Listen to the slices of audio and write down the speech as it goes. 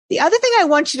The other thing I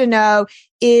want you to know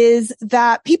is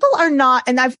that people are not,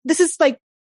 and this is like,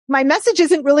 my message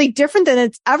isn't really different than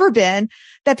it's ever been,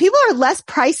 that people are less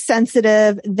price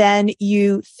sensitive than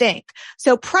you think.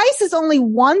 So price is only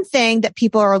one thing that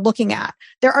people are looking at.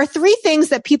 There are three things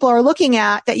that people are looking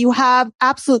at that you have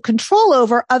absolute control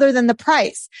over other than the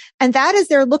price. And that is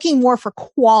they're looking more for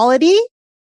quality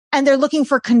and they're looking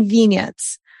for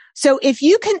convenience. So if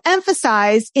you can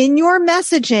emphasize in your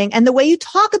messaging and the way you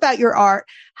talk about your art,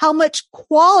 how much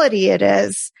quality it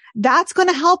is, that's going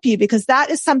to help you because that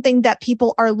is something that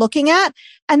people are looking at.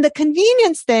 And the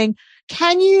convenience thing,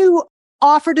 can you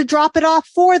offer to drop it off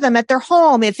for them at their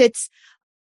home? If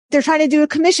they're trying to do a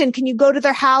commission, can you go to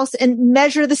their house and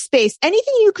measure the space?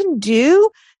 Anything you can do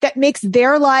that makes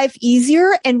their life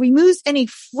easier and removes any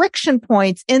friction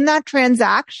points in that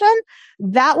transaction,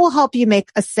 that will help you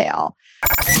make a sale.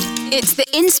 It's the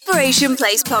Inspiration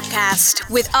Place podcast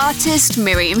with artist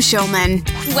Miriam Schulman.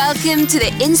 Welcome to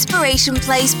the Inspiration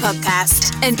Place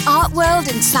podcast, an art world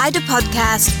insider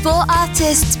podcast for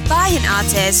artists by an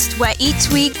artist, where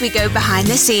each week we go behind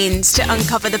the scenes to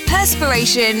uncover the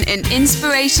perspiration and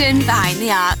inspiration behind the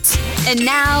art. And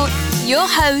now, your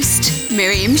host,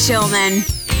 Miriam Schulman.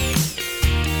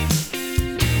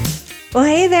 Well,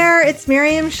 hey there, it's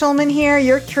Miriam Schulman here,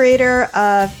 your curator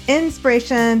of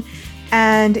inspiration.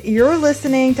 And you're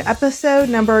listening to episode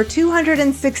number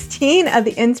 216 of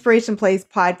the Inspiration Place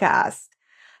podcast.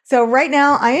 So right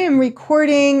now I am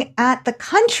recording at the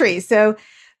country. So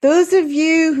those of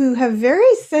you who have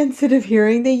very sensitive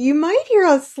hearing, that you might hear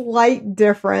a slight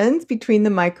difference between the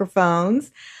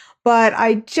microphones. But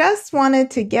I just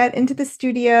wanted to get into the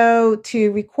studio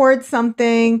to record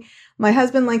something. My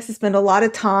husband likes to spend a lot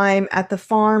of time at the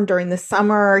farm during the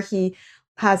summer. He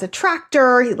has a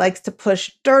tractor. He likes to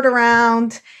push dirt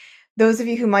around. Those of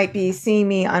you who might be seeing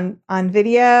me on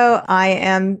video,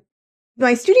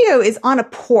 my studio is on a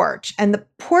porch, and the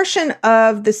portion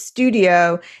of the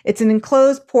studio, it's an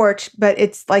enclosed porch, but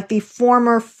it's like the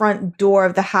former front door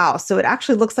of the house. So it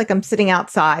actually looks like I'm sitting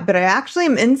outside, but I actually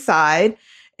am inside.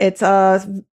 It's a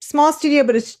small studio,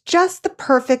 but it's just the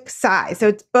perfect size.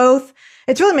 So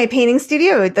it's really my painting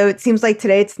studio, though it seems like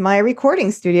today it's my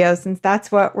recording studio, since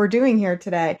that's what we're doing here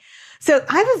today. So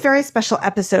I have a very special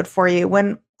episode for you.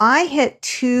 When I hit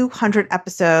 200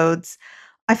 episodes,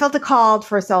 I felt a call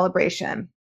for a celebration.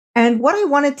 And what I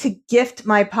wanted to gift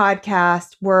my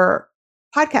podcast were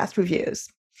podcast reviews.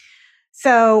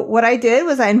 So what I did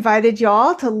was I invited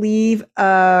y'all to leave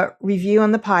a review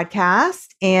on the podcast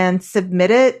and submit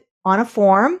it on a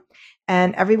form.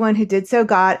 And everyone who did so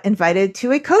got invited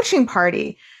to a coaching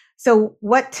party. So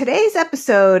what today's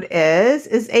episode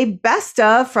is a best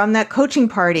of from that coaching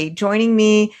party. Joining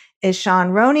me is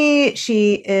Shaun Roney.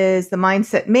 She is the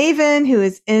mindset maven who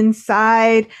is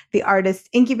inside the artist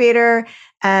incubator,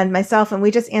 and myself. And we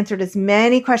just answered as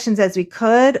many questions as we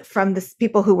could from the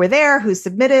people who were there, who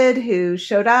submitted, who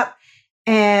showed up.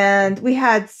 And we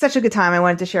had such a good time. I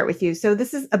wanted to share it with you. So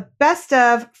this is a best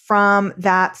of from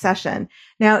that session.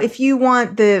 Now, if you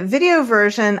want the video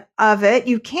version of it,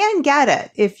 you can get it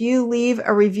if you leave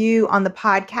a review on the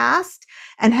podcast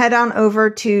and head on over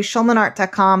to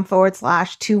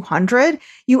schulmanart.com/200.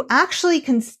 You actually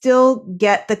can still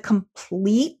get the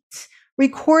complete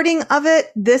recording of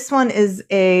it. This one is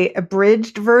a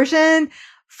abridged version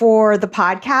for the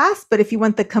podcast, but if you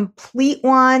want the complete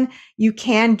one, you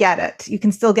can get it. You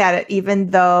can still get it, even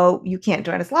though you can't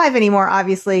join us live anymore.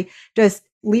 Obviously, just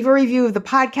leave a review of the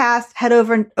podcast, head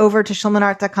over to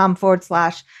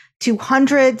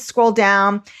schulmanart.com/200, scroll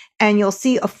down, and you'll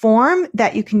see a form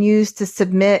that you can use to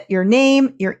submit your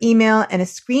name, your email, and a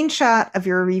screenshot of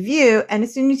your review. And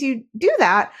as soon as you do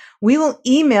that, we will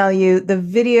email you the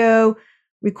video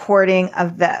recording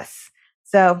of this.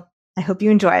 So I hope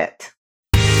you enjoy it.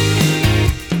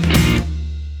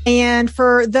 And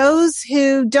for those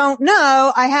who don't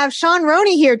know, I have Shaun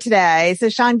Roney here today. So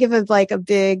Shaun, give a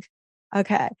big,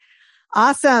 okay.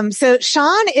 Awesome. So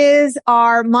Shaun is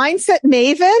our mindset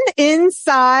maven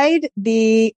inside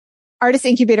the Artist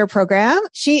Incubator program.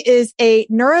 She is a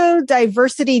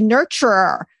neurodiversity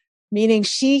nurturer, meaning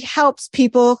she helps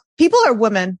people are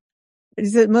women.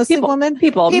 Is it mostly women?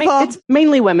 People. It's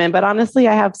mainly women, but honestly,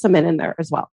 I have some men in there as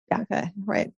well. Yeah. Okay.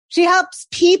 Right. She helps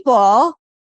people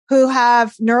who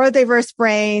have neurodiverse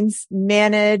brains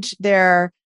manage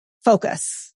their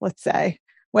focus, let's say,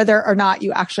 whether or not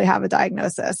you actually have a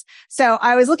diagnosis. So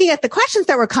I was looking at the questions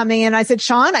that were coming in. I said,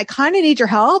 Shaun, I kind of need your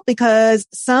help because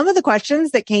some of the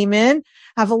questions that came in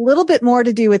have a little bit more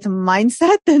to do with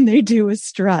mindset than they do with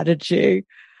strategy.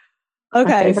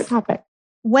 Okay. My favorite topic.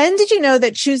 When did you know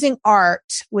that choosing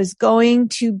art was going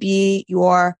to be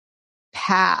your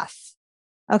path?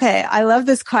 Okay. I love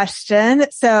this question.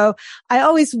 So I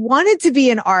always wanted to be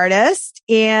an artist.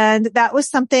 And that was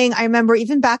something I remember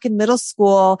even back in middle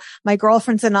school, my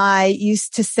girlfriends and I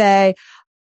used to say,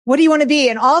 what do you want to be?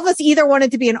 And all of us either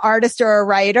wanted to be an artist or a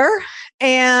writer.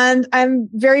 And I'm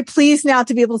very pleased now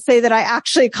to be able to say that I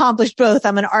actually accomplished both.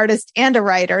 I'm an artist and a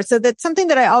writer. So that's something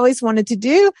that I always wanted to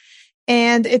do.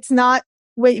 And it's not,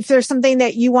 if there's something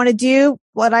that you want to do,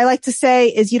 what I like to say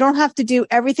is you don't have to do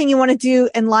everything you want to do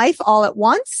in life all at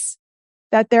once,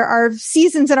 that there are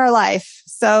seasons in our life.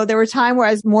 So there were times where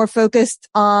I was more focused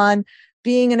on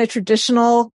being in a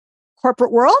traditional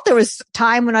corporate world. There was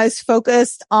time when I was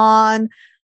focused on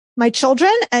my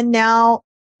children. And now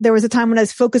there was a time when I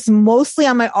was focused mostly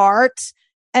on my art.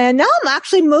 And now I'm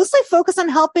actually mostly focused on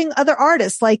helping other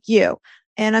artists like you.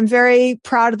 And I'm very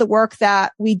proud of the work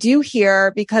that we do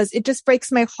here because it just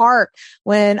breaks my heart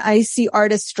when I see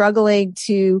artists struggling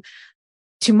to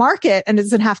market, and it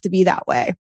doesn't have to be that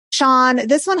way. Shaun,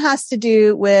 this one has to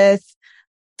do with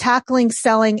tackling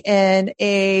selling in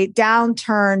a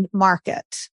downturned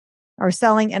market or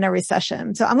selling in a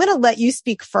recession. So I'm going to let you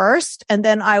speak first, and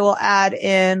then I will add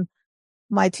in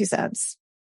my 2 cents.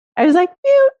 I was like,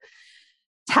 cute.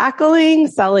 Tackling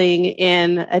selling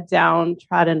in a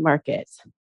downtrodden market.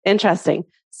 Interesting.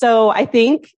 So I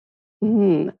think,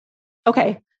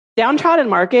 okay, downtrodden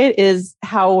market is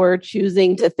how we're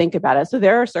choosing to think about it. So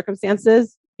there are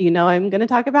circumstances, I'm going to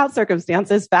talk about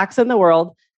circumstances, facts in the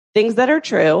world, things that are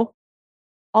true.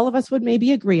 All of us would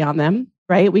maybe agree on them,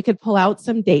 right? We could pull out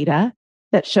some data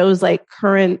that shows like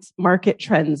current market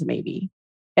trends maybe,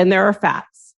 and there are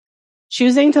facts.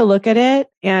 Choosing to look at it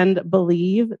and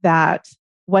believe that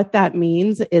what that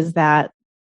means is that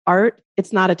art,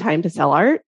 it's not a time to sell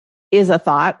art, is a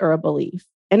thought or a belief.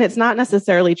 And it's not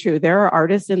necessarily true. There are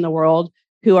artists in the world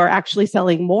who are actually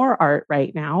selling more art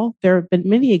right now. There have been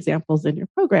many examples in your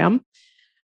program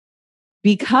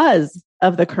because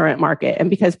of the current market and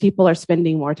because people are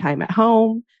spending more time at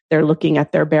home. They're looking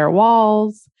at their bare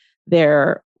walls.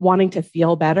 They're wanting to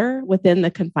feel better within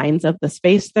the confines of the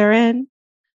space they're in.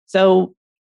 So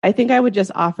I think I would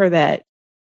just offer that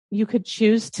you could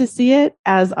choose to see it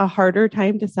as a harder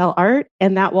time to sell art,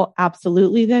 and that will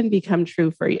absolutely then become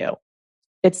true for you.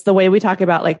 It's the way we talk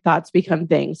about like thoughts become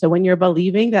things. So when you're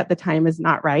believing that the time is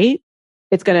not right,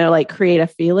 it's going to like create a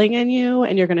feeling in you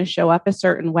and you're going to show up a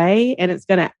certain way, and it's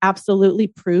going to absolutely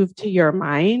prove to your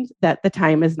mind that the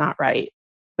time is not right.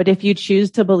 But if you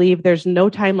choose to believe there's no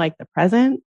time like the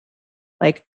present,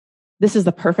 like this is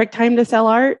the perfect time to sell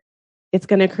art, it's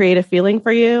going to create a feeling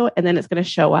for you, and then it's going to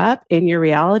show up in your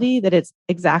reality that it's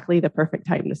exactly the perfect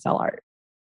time to sell art.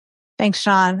 Thanks,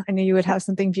 Shaun. I knew you would have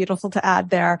something beautiful to add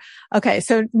there. Okay.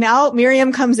 So now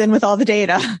Miriam comes in with all the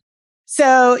data.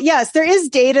 So yes, there is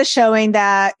data showing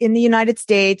that in the United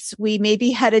States, we may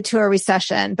be headed to a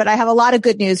recession, but I have a lot of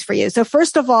good news for you. So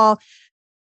first of all,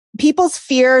 people's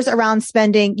fears around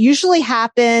spending usually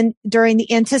happen during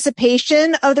the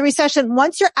anticipation of the recession.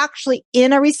 Once you're actually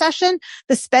in a recession,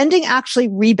 the spending actually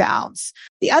rebounds.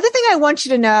 The other thing I want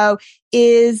you to know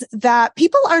is that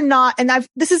people are not, and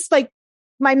this is like,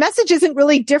 my message isn't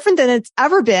really different than it's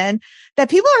ever been, that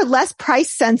people are less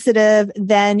price sensitive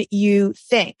than you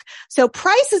think. So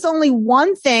price is only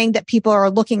one thing that people are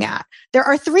looking at. There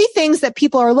are 3 things that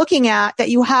people are looking at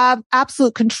that you have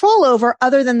absolute control over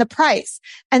other than the price.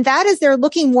 And that is they're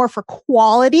looking more for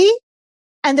quality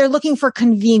and they're looking for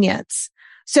convenience.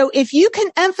 So if you can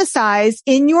emphasize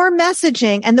in your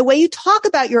messaging and the way you talk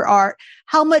about your art,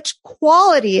 how much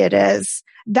quality it is,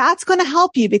 that's going to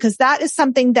help you because that is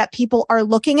something that people are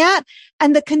looking at.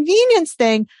 And the convenience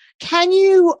thing, can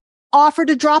you offer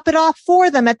to drop it off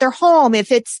for them at their home? If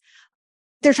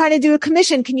they're trying to do a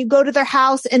commission, can you go to their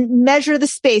house and measure the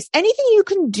space? Anything you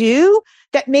can do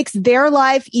that makes their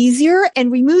life easier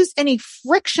and removes any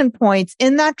friction points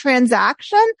in that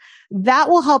transaction, that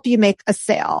will help you make a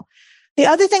sale. The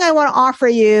other thing I want to offer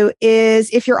you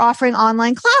is if you're offering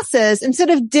online classes, instead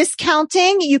of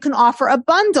discounting, you can offer a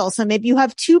bundle. So maybe you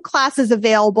have 2 classes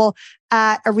available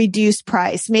at a reduced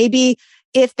price. Maybe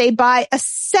if they buy a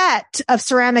set of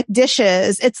ceramic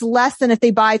dishes, it's less than if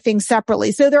they buy things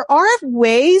separately. So there are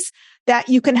ways that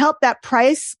you can help that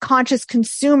price conscious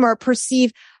consumer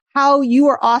perceive how you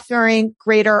are offering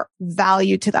greater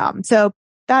value to them. So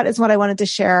that is what I wanted to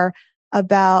share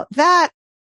about that.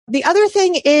 The other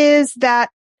thing is that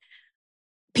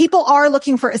people are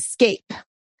looking for escape,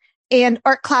 and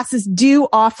art classes do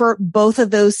offer both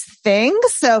of those things.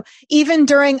 So even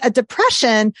during a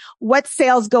depression, what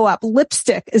sales go up?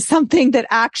 Lipstick is something that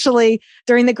actually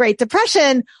during the Great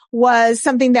Depression was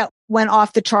something that went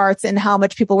off the charts in how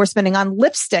much people were spending on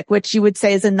lipstick, which you would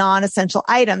say is a non-essential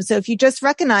item. So if you just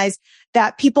recognize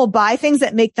that people buy things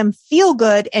that make them feel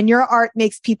good and your art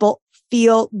makes people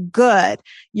feel good,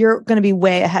 you're going to be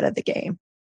way ahead of the game.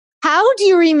 How do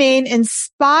you remain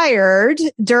inspired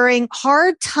during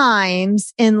hard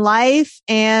times in life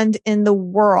and in the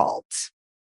world?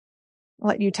 I'll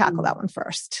let you tackle that one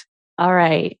first. All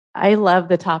right. I love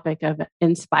the topic of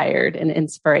inspired and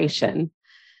inspiration,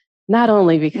 not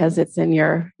only because it's in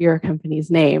your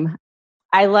company's name.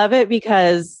 I love it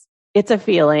because it's a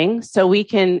feeling, so we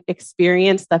can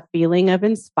experience the feeling of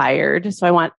inspired. So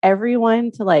I want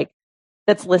everyone to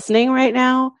that's listening right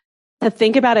now to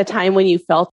think about a time when you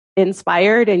felt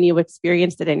inspired and you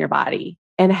experienced it in your body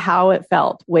and how it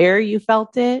felt, where you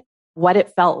felt it, what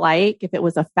it felt like, if it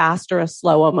was a fast or a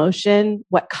slow emotion,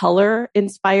 what color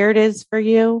inspired is for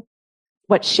you,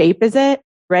 what shape is it,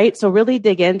 right? So really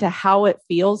dig into how it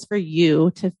feels for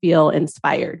you to feel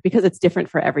inspired because it's different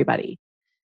for everybody.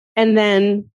 And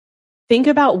then think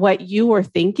about what you were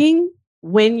thinking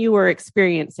when you were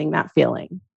experiencing that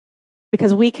feeling,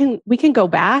 because we can go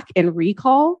back and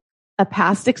recall a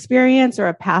past experience or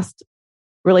a past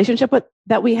relationship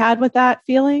that we had with that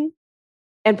feeling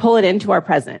and pull it into our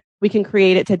present. We can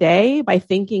create it today by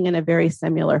thinking in a very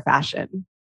similar fashion.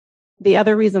 The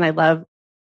other reason I love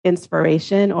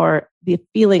inspiration or the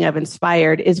feeling of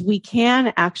inspired is we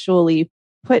can actually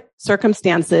put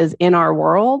circumstances in our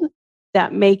world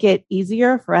that make it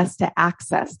easier for us to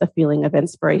access the feeling of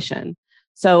inspiration.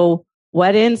 So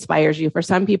what inspires you? For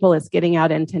some people, it's getting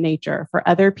out into nature. For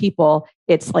other people,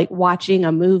 it's like watching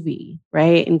a movie,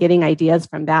 right? And getting ideas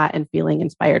from that and feeling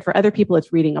inspired. For other people,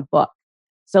 it's reading a book.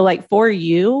 So for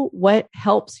you, what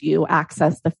helps you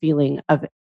access the feeling of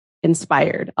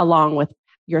inspired along with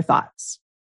your thoughts?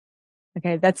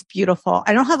 Okay, that's beautiful.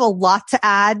 I don't have a lot to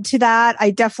add to that.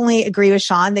 I definitely agree with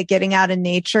Shaun that getting out in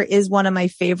nature is one of my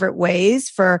favorite ways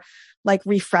for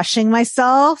refreshing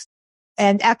myself.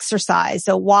 And exercise.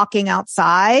 So walking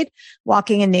outside,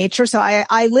 walking in nature. So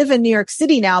I live in New York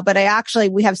City now, but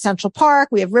we have Central Park,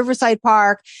 we have Riverside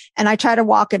Park, and I try to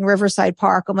walk in Riverside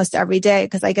Park almost every day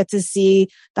because I get to see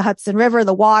the Hudson River,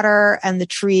 the water, and the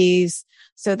trees.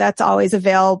 So that's always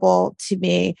available to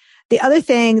me. The other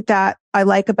thing that I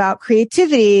like about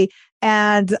creativity,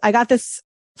 and I got this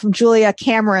from Julia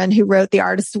Cameron, who wrote The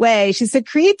Artist's Way. She said,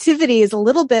 creativity is a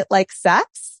little bit like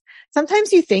sex.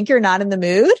 Sometimes you think you're not in the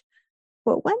mood,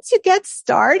 but once you get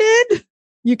started,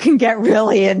 you can get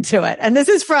really into it. And this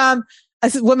is from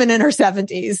a woman in her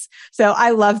 70s. So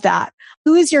I love that.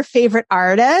 Who is your favorite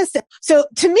artist? So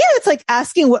to me, it's like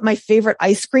asking what my favorite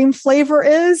ice cream flavor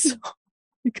is.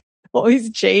 It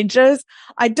always changes.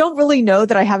 I don't really know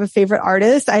that I have a favorite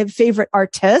artist. I have favorite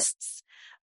artists.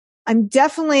 I'm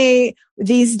definitely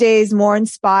these days more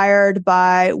inspired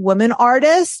by women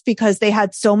artists because they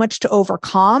had so much to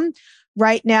overcome.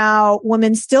 Right now,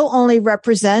 women still only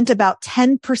represent about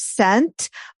 10%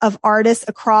 of artists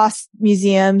across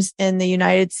museums in the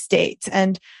United States.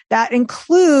 And that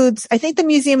includes, I think, the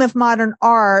Museum of Modern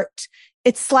Art.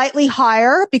 It's slightly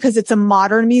higher because it's a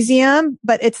modern museum,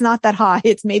 but it's not that high.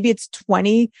 Maybe it's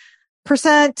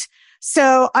 20%.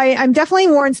 So I'm definitely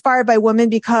more inspired by women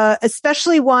because,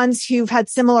 especially ones who've had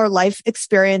similar life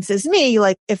experience as me,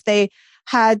 like if they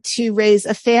had to raise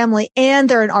a family and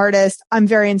they're an artist, I'm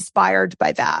very inspired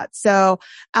by that. So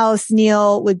Alice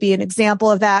Neal would be an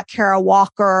example of that. Kara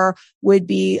Walker would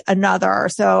be another.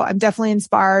 So I'm definitely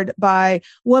inspired by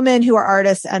women who are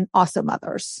artists and also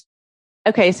mothers.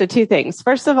 Okay, so two things.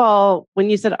 First of all,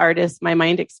 when you said artist, my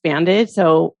mind expanded.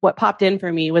 So what popped in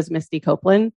for me was Misty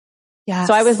Copeland. Yes.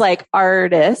 So I was like,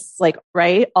 artists,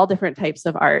 right? All different types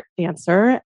of art,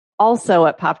 dancer. Also,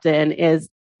 what popped in is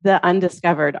the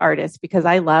undiscovered artist, because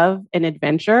I love an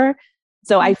adventure.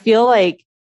 So I feel like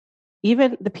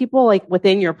even the people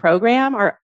within your program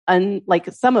are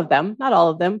some of them, not all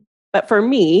of them, but for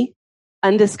me,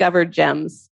 undiscovered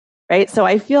gems, right? So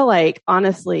I feel like,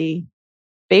 honestly,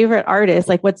 favorite artist,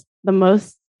 what's the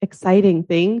most exciting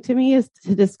thing to me is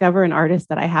to discover an artist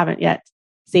that I haven't yet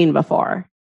seen before.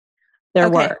 Their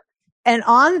work. And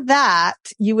on that,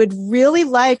 you would really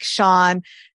like, Shaun,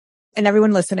 and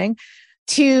everyone listening,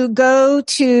 to go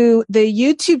to the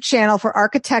YouTube channel for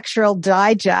Architectural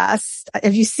Digest.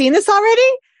 Have you seen this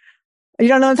already? You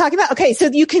don't know what I'm talking about? Okay. So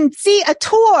you can see a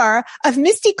tour of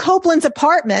Misty Copeland's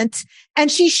apartment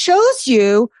and she shows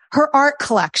you her art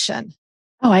collection.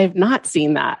 Oh, I have not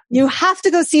seen that. You have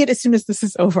to go see it as soon as this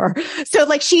is over. So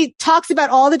she talks about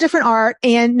all the different art,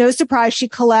 and no surprise, she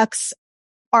collects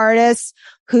artists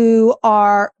who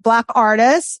are Black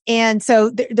artists. And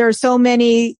so there are so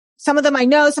many. Some of them I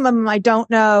know, some of them I don't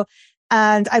know.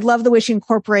 And I love the way she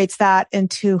incorporates that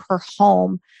into her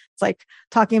home. It's like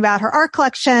talking about her art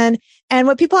collection. And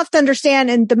what people have to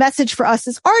understand, and the message for us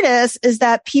as artists, is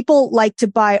that people like to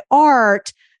buy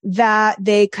art that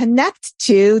they connect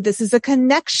to. This is a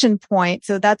connection point.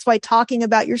 So that's why talking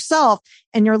about yourself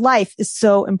and your life is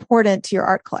so important to your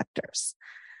art collectors.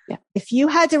 Yeah. If you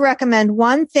had to recommend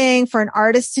one thing for an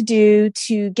artist to do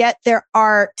to get their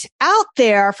art out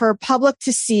there for public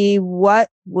to see, what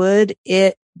would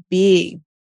it be?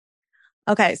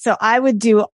 Okay. So I would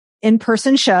do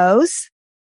in-person shows.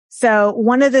 So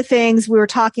one of the things we were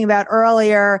talking about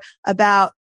earlier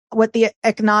about what the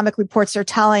economic reports are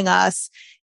telling us,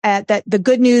 that the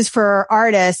good news for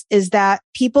artists is that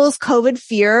people's COVID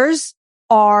fears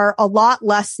are a lot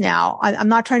less now. I'm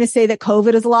not trying to say that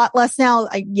COVID is a lot less now.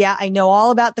 I know all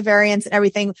about the variants and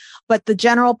everything, but the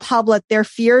general public, their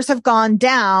fears have gone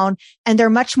down and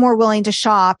they're much more willing to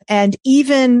shop. And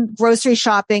even grocery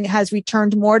shopping has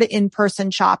returned more to in-person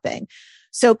shopping.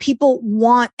 So people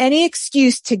want any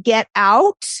excuse to get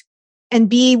out and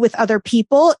be with other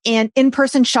people, and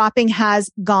in-person shopping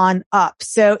has gone up.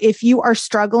 So if you are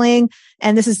struggling,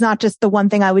 and this is not just the one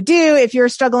thing I would do, if you're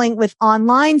struggling with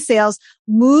online sales,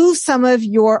 move some of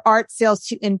your art sales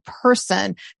to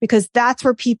in-person, because that's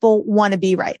where people want to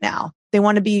be right now. They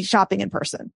want to be shopping in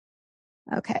person.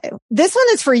 Okay. This one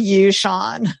is for you,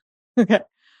 Shaun. Okay.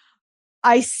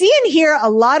 I see and hear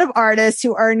a lot of artists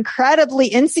who are incredibly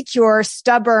insecure,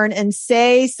 stubborn, and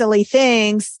say silly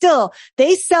things. Still,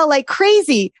 they sell like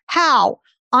crazy. How?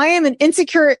 I am an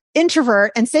insecure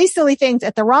introvert and say silly things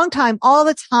at the wrong time all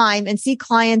the time and see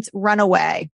clients run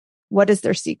away. What is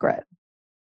their secret?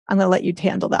 I'm going to let you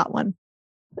handle that one.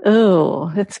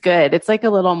 Oh, that's good. It's like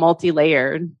a little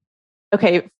multi-layered.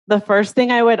 Okay. The first thing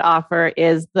I would offer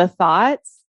is the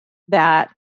thoughts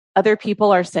that other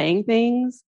people are saying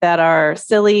things that are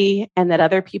silly and that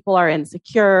other people are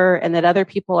insecure and that other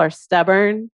people are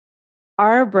stubborn.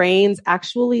 Our brains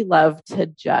actually love to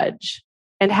judge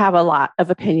and have a lot of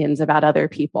opinions about other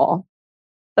people.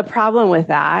 The problem with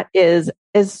that is,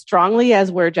 as strongly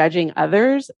as we're judging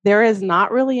others, there is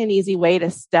not really an easy way to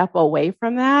step away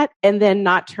from that and then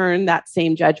not turn that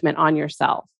same judgment on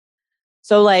yourself.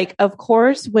 So like, of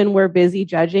course, when we're busy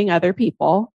judging other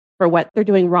people for what they're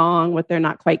doing wrong, what they're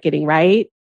not quite getting right,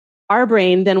 our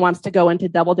brain then wants to go into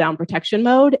double down protection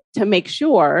mode to make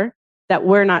sure that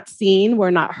we're not seen,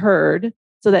 we're not heard,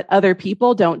 so that other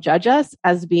people don't judge us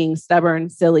as being stubborn,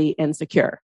 silly,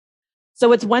 insecure.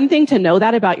 So it's one thing to know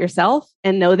that about yourself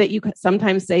and know that you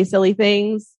sometimes say silly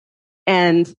things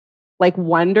and like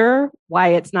wonder why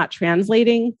it's not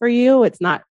translating for you. It's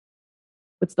not,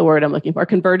 what's the word I'm looking for?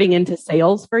 Converting into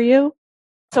sales for you.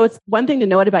 So it's one thing to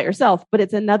know it about yourself, but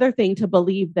it's another thing to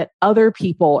believe that other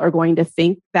people are going to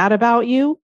think that about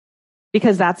you,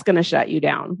 because that's going to shut you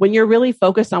down. When you're really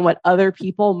focused on what other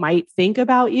people might think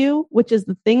about you, which is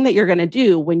the thing that you're going to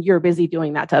do when you're busy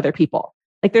doing that to other people.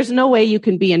 Like there's no way you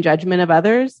can be in judgment of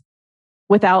others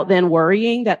without then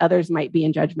worrying that others might be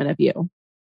in judgment of you.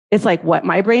 It's like what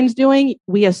my brain's doing,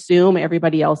 we assume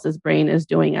everybody else's brain is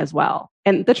doing as well.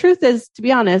 And the truth is, to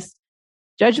be honest,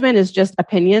 judgment is just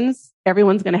opinions.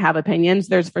 Everyone's going to have opinions.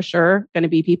 There's for sure going to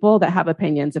be people that have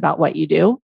opinions about what you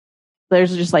do.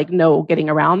 There's just like no getting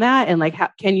around that. And like, how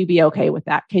can you be okay with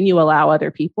that? Can you allow other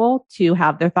people to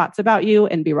have their thoughts about you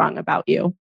and be wrong about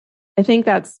you? I think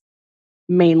that's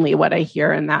mainly what I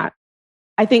hear in that.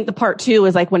 I think the part two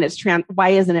is like when it's why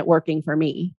isn't it working for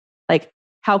me? Like,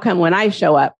 how come when I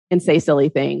show up and say silly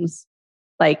things,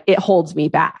 like it holds me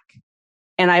back?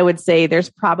 And I would say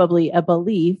there's probably a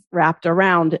belief wrapped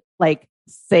around like,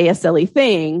 say a silly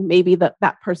thing. Maybe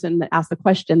that person that asked the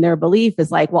question, their belief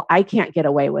is like, well, I can't get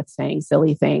away with saying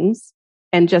silly things.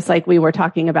 And just like we were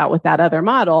talking about with that other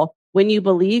model, when you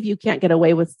believe you can't get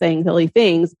away with saying silly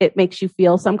things, it makes you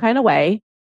feel some kind of way.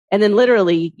 And then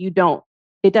literally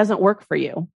it doesn't work for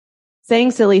you.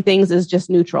 Saying silly things is just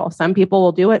neutral. Some people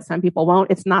will do it. Some people won't.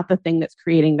 It's not the thing that's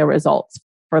creating the results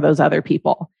for those other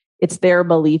people. It's their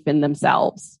belief in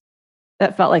themselves.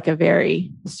 That felt like a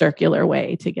very circular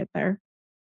way to get there.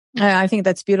 I think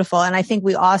that's beautiful. And I think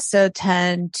we also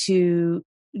tend to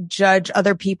judge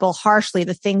other people harshly.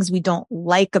 The things we don't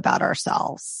like about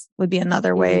ourselves would be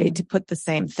another way to put the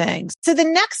same things. So the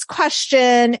next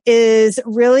question is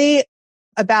really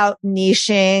about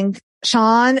niching,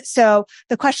 Shaun. So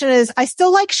the question is, I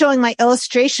still like showing my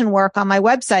illustration work on my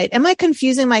website. Am I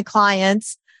confusing my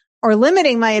clients or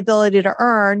limiting my ability to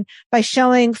earn by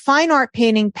showing fine art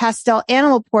painting, pastel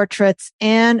animal portraits,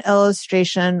 and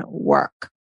illustration work?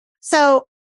 So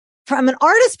from an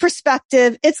artist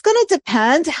perspective, it's going to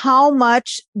depend how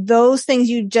much those things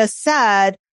you just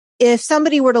said if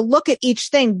somebody were to look at each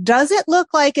thing, does it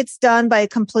look like it's done by a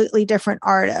completely different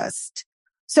artist?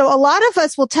 So a lot of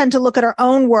us will tend to look at our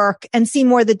own work and see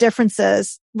more the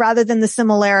differences rather than the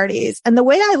similarities. And the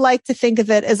way I like to think of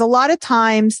it is a lot of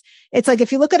times it's like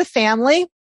if you look at a family.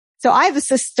 So I have a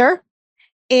sister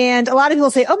and a lot of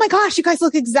people say, oh my gosh, you guys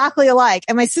look exactly alike.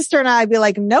 And my sister and I would be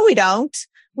like, no, we don't.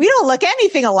 We don't look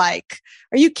anything alike.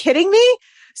 Are you kidding me?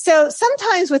 So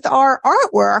sometimes with our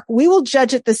artwork, we will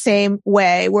judge it the same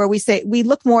way where we say we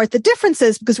look more at the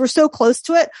differences because we're so close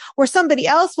to it, or somebody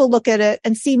else will look at it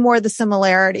and see more of the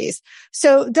similarities.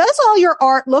 So does all your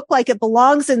art look like it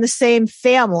belongs in the same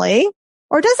family,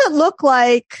 or does it look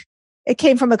like it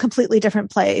came from a completely different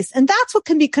place? And that's what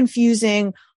can be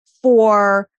confusing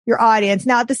for your audience.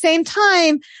 Now, at the same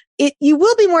time, you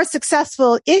will be more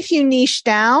successful if you niche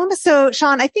down. So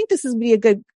Shaun, I think this would be a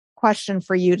good question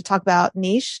for you to talk about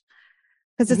niche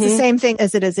because it's the same thing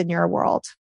as it is in your world.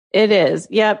 It is.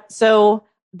 Yep. So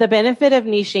the benefit of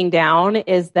niching down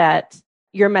is that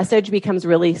your message becomes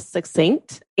really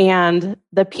succinct and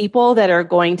the people that are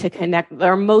going to connect, that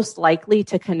are most likely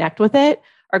to connect with it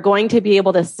are going to be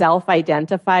able to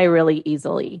self-identify really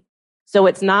easily. So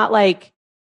it's not like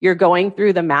you're going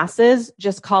through the masses,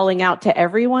 just calling out to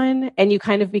everyone, and you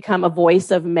kind of become a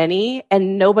voice of many,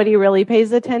 and nobody really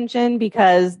pays attention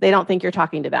because they don't think you're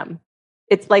talking to them.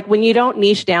 It's like when you don't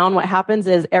niche down, what happens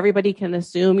is everybody can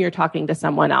assume you're talking to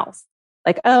someone else.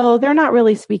 Like, oh, they're not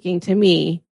really speaking to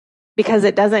me because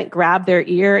it doesn't grab their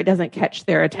ear. It doesn't catch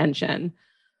their attention.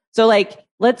 So like,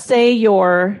 let's say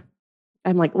I'm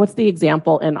like, what's the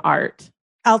example in art?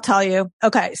 I'll tell you.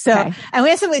 Okay. And we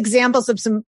have some examples of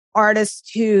some artists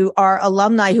who are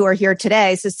alumni who are here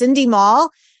today. So Cindy Mall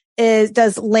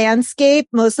does landscape,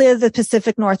 mostly of the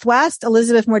Pacific Northwest.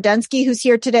 Elizabeth Mordensky, who's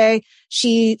here today,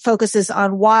 she focuses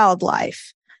on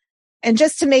wildlife. And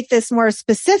just to make this more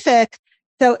specific,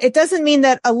 so it doesn't mean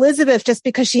that Elizabeth, just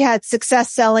because she had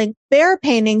success selling bear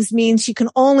paintings, means she can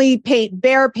only paint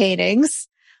bear paintings.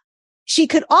 She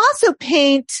could also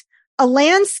paint a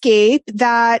landscape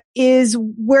that is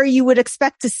where you would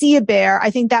expect to see a bear.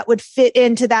 I think that would fit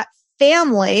into that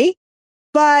family.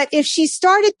 But if she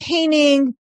started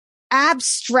painting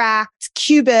abstract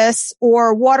cubist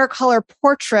or watercolor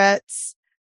portraits,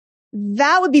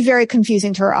 that would be very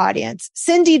confusing to her audience.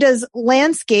 Cindy does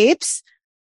landscapes.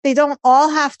 They don't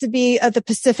all have to be of the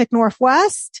Pacific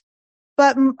Northwest,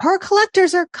 but her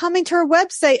collectors are coming to her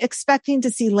website expecting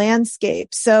to see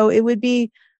landscapes. So it would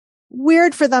be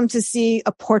weird for them to see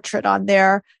a portrait on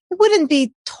there. It wouldn't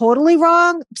be totally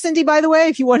wrong. Cindy, by the way,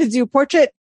 if you want to do a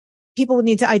portrait, people would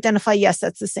need to identify, yes,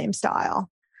 that's the same style.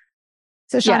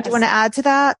 So Shaun, yes. Do you want to add to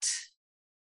that?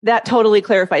 That totally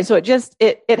clarifies. So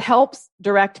it helps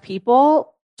direct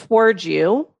people towards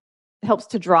you. It helps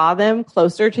to draw them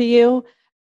closer to you.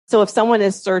 So if someone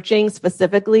is searching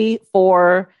specifically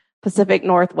for Pacific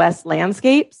Northwest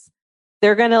landscapes,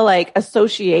 they're going to like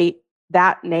associate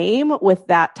that name with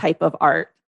that type of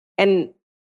art. And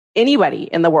anybody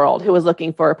in the world who is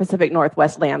looking for a Pacific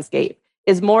Northwest landscape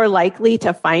is more likely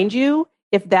to find you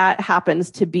if that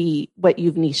happens to be what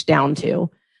you've niched down to,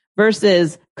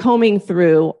 versus combing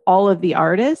through all of the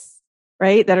artists,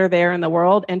 right, that are there in the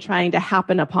world and trying to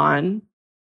happen upon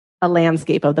a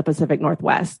landscape of the Pacific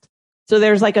Northwest. So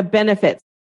there's like a benefit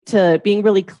to being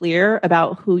really clear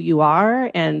about who you are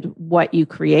and what you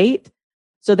create,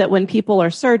 so that when people are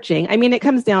searching, I mean, it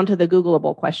comes down to the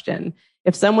Googleable question.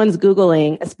 If someone's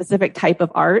Googling a specific type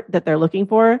of art that they're looking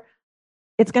for,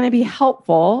 it's going to be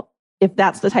helpful if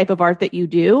that's the type of art that you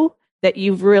do, that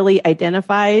you've really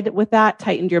identified with that,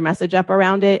 tightened your message up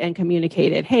around it, and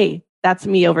communicated, hey, that's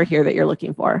me over here that you're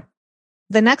looking for.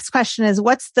 The next question is,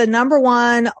 what's the number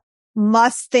one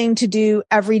must thing to do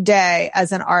every day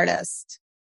as an artist?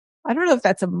 I don't know if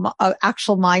that's an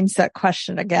actual mindset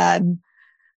question again.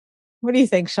 What do you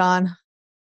think, Shaun?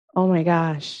 Oh my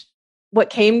gosh. What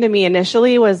came to me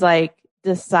initially was like,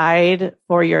 decide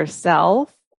for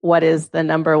yourself what is the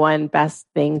number one best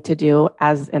thing to do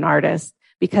as an artist,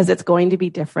 because it's going to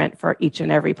be different for each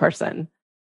and every person.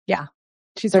 Yeah,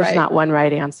 There's not one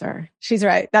right answer. She's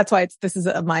right. That's why this is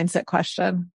a mindset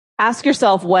question. Ask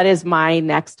yourself, what is my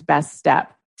next best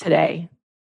step today?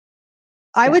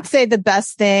 I would say the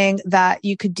best thing that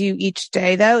you could do each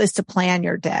day, though, is to plan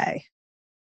your day.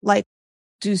 Like,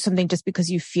 do something just because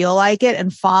you feel like it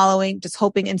and just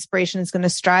hoping inspiration is going to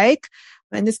strike.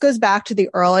 And this goes back to the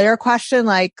earlier question,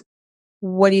 like,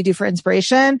 what do you do for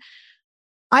inspiration?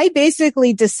 I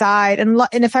basically decide, and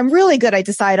if I'm really good, I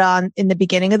decide on in the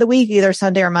beginning of the week, either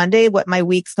Sunday or Monday, what my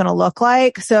week's going to look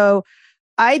like. So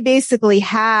I basically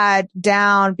had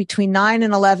down between 9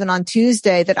 and 11 on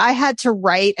Tuesday that I had to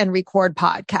write and record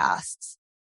podcasts.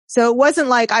 So it wasn't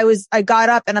like I got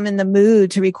up and I'm in the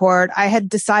mood to record. I had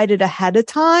decided ahead of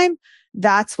time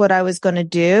that's what I was going to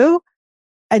do.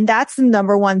 And that's the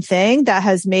number one thing that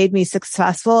has made me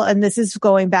successful. And this is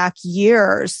going back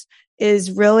years,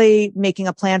 is really making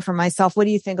a plan for myself. What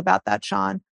do you think about that,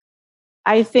 Shaun?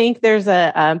 I think there's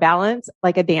a balance,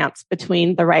 like a dance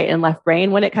between the right and left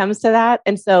brain when it comes to that.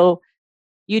 And so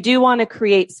you do want to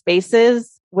create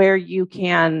spaces where you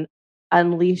can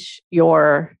unleash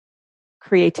your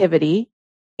creativity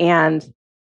and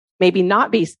maybe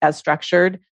not be as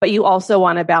structured, but you also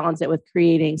want to balance it with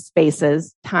creating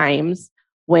spaces, times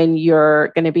when you're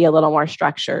going to be a little more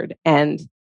structured and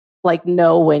like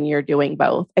know when you're doing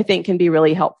both, I think can be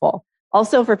really helpful.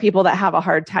 Also for people that have a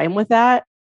hard time with that,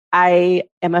 I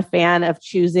am a fan of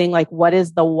choosing like, what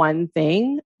is the one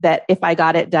thing that if I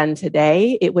got it done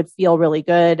today, it would feel really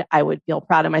good. I would feel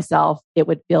proud of myself. It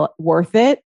would feel worth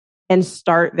it, and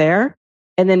start there.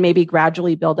 And then maybe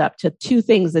gradually build up to 2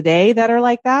 things a day that are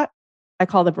like that. I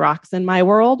call them rocks in my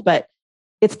world, but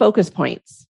it's focus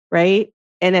points, right?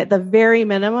 And at the very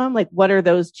minimum, like what are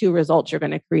those 2 results you're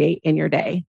going to create in your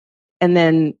day? And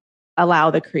then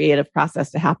allow the creative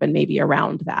process to happen maybe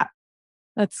around that.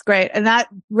 That's great. And that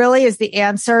really is the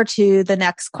answer to the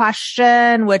next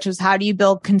question, which is how do you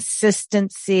build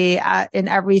consistency in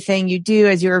everything you do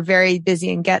as you're very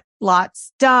busy and get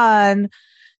lots done?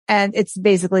 And it's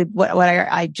basically what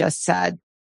I just said.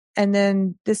 And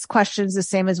then this question is the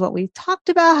same as what we talked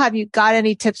about. Have you got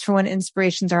any tips for when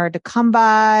inspirations are hard to come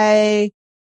by?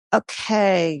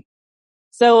 Okay.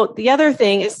 So the other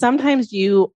thing is sometimes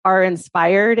you are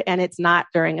inspired and it's not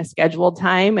during a scheduled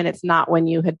time and it's not when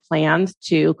you had planned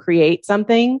to create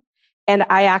something. And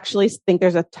I actually think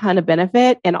there's a ton of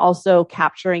benefit in also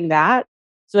capturing that.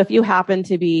 So if you happen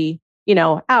to be,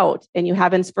 out and you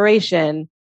have inspiration,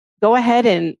 go ahead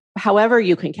and however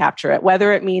you can capture it,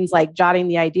 whether it means like jotting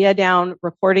the idea down,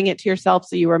 recording it to yourself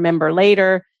so you remember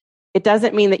later. It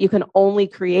doesn't mean that you can only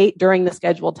create during the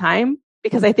scheduled time,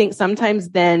 because I think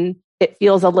sometimes then it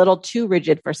feels a little too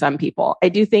rigid for some people. I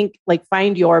do think like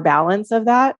find your balance of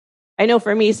that. I know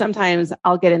for me, sometimes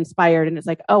I'll get inspired and it's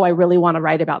like, oh, I really want to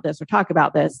write about this or talk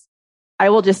about this. I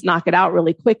will just knock it out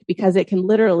really quick because it can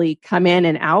literally come in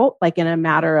and out like in a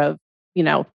matter of,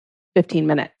 15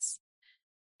 minutes.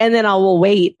 And then I will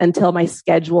wait until my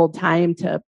scheduled time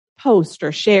to post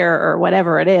or share or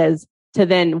whatever it is to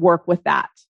then work with that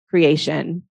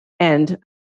creation and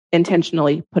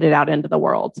intentionally put it out into the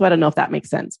world. So I don't know if that makes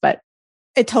sense, but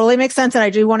it totally makes sense. And I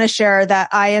do want to share that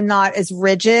I am not as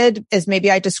rigid as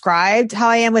maybe I described how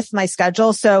I am with my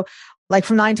schedule. So like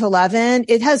from 9 to 11,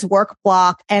 it has work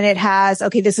block and it has,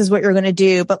 okay, this is what you're going to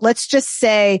do. But let's just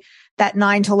say that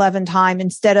 9 to 11 time,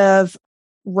 instead of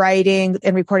writing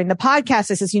and recording the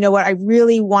podcast, I says, you know what? I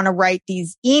really want to write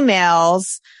these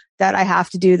emails that I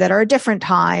have to do that are a different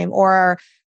time, or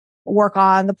work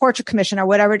on the portrait commission or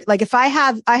whatever. Like if I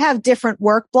have different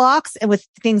work blocks and with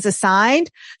things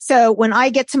assigned. So when I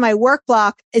get to my work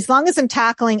block, as long as I'm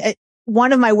tackling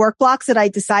one of my work blocks that I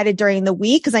decided during the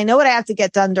week, because I know what I have to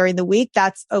get done during the week,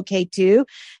 that's okay too.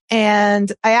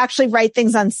 And I actually write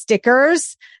things on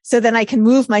stickers. So then I can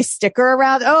move my sticker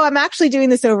around. Oh, I'm actually doing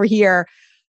this over here.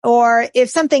 Or if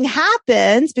something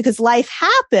happens, because life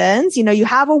happens, you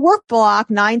have a work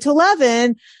block 9 to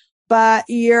 11, but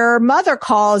your mother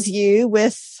calls you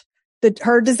with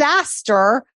her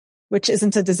disaster, which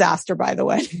isn't a disaster, by the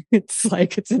way. It's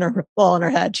like it's in her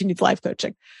head. She needs life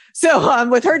coaching. So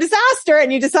with her disaster,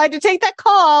 and you decide to take that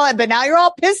call, but now you're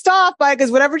all pissed off because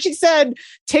whatever she said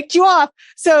ticked you off.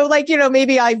 So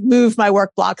maybe I moved my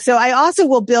work block. So I also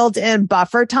will build in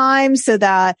buffer time so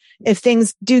that if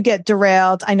things do get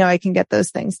derailed, I know I can get those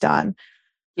things done.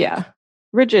 Yeah.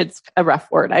 Rigid's a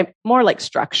rough word. I'm more like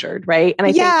structured, right? And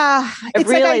I think I've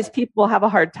realized people have a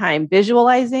hard time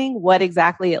visualizing what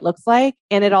exactly it looks like.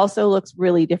 And it also looks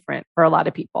really different for a lot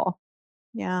of people.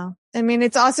 Yeah. I mean,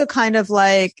 it's also kind of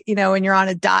like, when you're on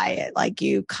a diet, like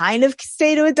you kind of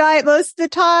stay to a diet most of the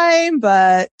time,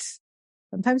 but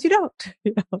sometimes you don't,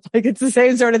 like it's the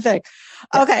same sort of thing.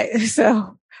 Yeah. Okay.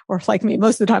 So, or like me,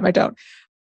 most of the time I don't.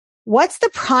 What's the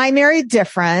primary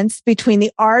difference between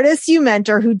the artists you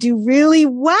mentor who do really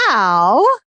well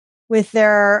with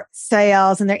their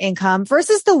sales and their income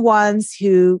versus the ones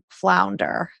who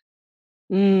flounder?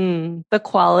 The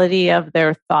quality of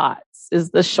their thoughts is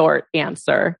the short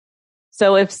answer.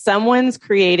 So if someone's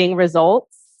creating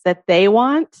results that they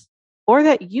want or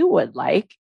that you would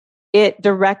like, it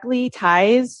directly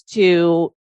ties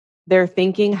to they're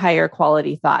thinking higher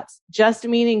quality thoughts, just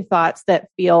meaning thoughts that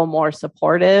feel more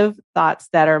supportive, thoughts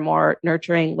that are more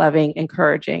nurturing, loving,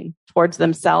 encouraging towards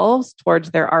themselves,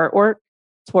 towards their artwork,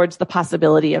 towards the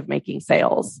possibility of making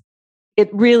sales. It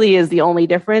really is the only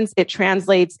difference. It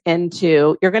translates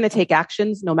into you're going to take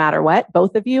actions no matter what.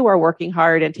 Both of you are working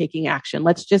hard and taking action.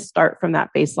 Let's just start from that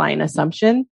baseline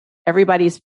assumption.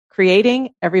 Everybody's creating,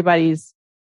 everybody's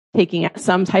taking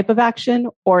some type of action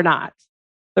or not.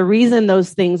 The reason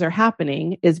those things are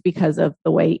happening is because of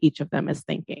the way each of them is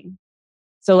thinking.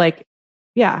 So like,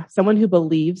 yeah, someone who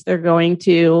believes they're going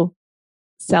to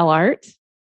sell art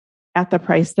at the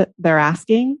price that they're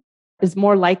asking is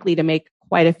more likely to make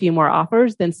quite a few more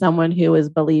offers than someone who is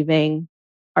believing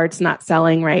art's not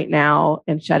selling right now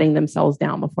and shutting themselves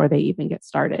down before they even get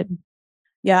started.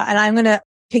 Yeah. And I'm going to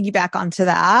piggyback onto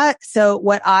that. So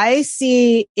what I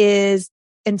see is,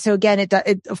 and so again,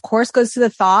 it of course goes to the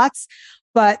thoughts,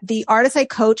 but the artists I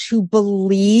coach who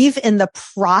believe in the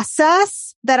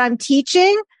process that I'm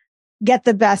teaching get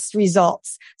the best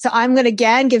results. So I'm going to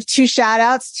again give 2 shout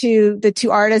outs to the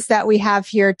 2 artists that we have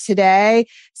here today,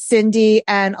 Cindy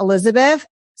and Elizabeth.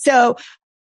 So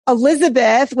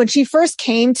Elizabeth, when she first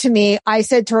came to me, I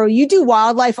said to her, you do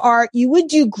wildlife art. You would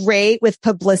do great with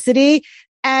publicity.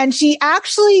 And she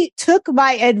actually took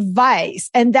my advice.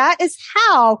 And that is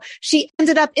how she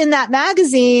ended up in that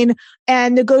magazine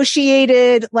and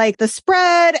negotiated like the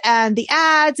spread and the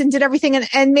ads and did everything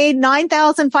and made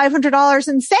 $9,500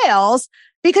 in sales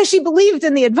because she believed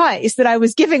in the advice that I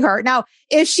was giving her. Now,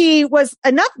 if she was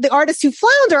enough, the artists who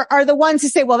flounder are the ones who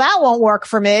say, well, that won't work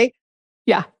for me.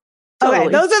 Yeah. Totally.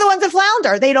 Okay. Those are the ones that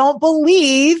flounder. They don't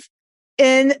believe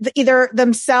in either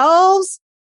themselves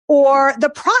or the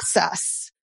process.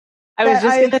 I was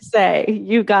just going to say,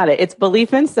 you got it. It's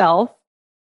belief in self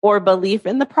or belief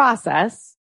in the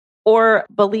process or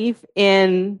belief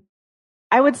in,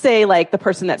 I would say like the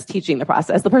person that's teaching the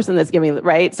process, the person that's giving it,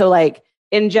 right? So like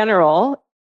in general,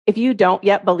 if you don't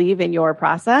yet believe in your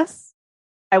process,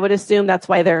 I would assume that's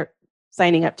why they're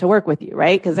signing up to work with you,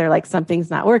 right? Because they're like,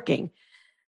 something's not working.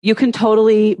 You can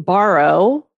totally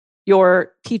borrow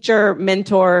your teacher,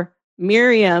 mentor,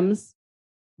 Miriam's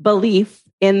belief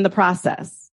in the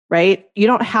process. Right? You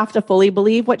don't have to fully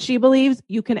believe what she believes.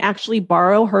 You can actually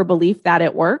borrow her belief that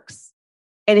it works.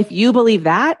 And if you believe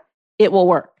that, it will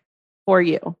work for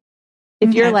you.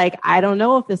 If you're like, I don't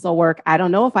know if this will work. I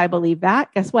don't know if I believe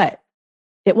that. Guess what?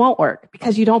 It won't work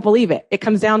because you don't believe it. It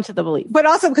comes down to the belief. But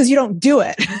also because you don't do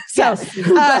it. So,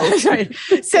 right.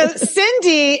 So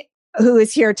Cindy, who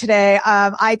is here today,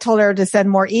 I told her to send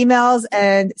more emails,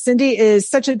 and Cindy is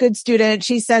such a good student.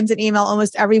 She sends an email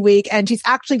almost every week, and she's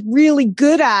actually really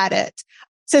good at it.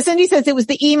 So Cindy says it was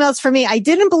the emails for me. I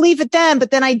didn't believe it then,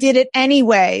 but then I did it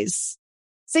anyways.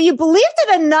 So you believed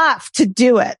it enough to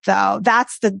do it, though.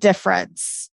 That's the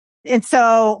difference. And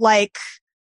so like,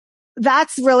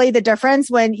 that's really the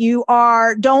difference when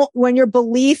when your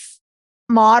belief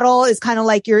model is kind of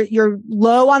like you're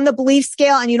low on the belief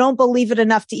scale and you don't believe it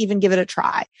enough to even give it a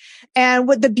try. And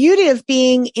what the beauty of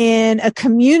being in a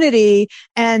community,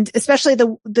 and especially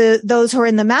those who are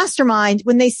in the mastermind,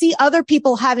 when they see other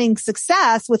people having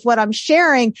success with what I'm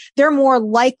sharing, they're more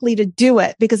likely to do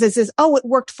it because it says, oh, it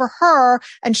worked for her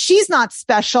and she's not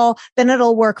special, then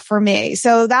it'll work for me.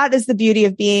 So that is the beauty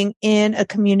of being in a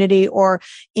community or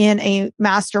in a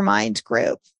mastermind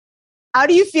group. How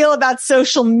do you feel about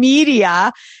social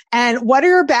media, and what are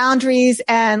your boundaries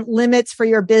and limits for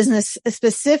your business,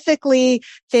 specifically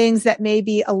things that may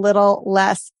be a little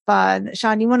less fun?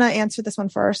 Shaun, you want to answer this one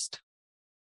first?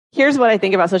 Here's what I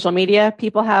think about social media.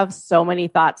 People have so many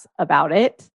thoughts about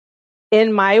it.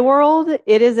 In my world,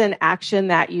 it is an action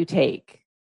that you take.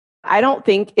 I don't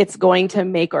think it's going to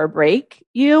make or break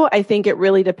you. I think it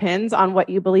really depends on what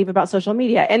you believe about social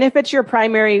media. And if it's your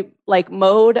primary like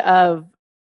mode of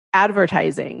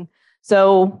advertising.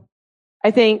 So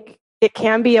I think it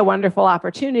can be a wonderful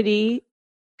opportunity.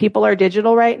 People are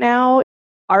digital right now.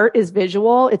 Art is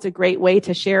visual. It's a great way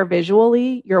to share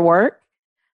visually your work.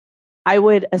 I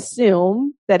would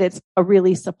assume that it's a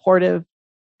really supportive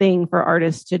thing for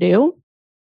artists to do.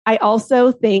 I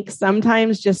also think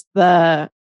sometimes just the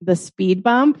speed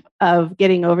bump of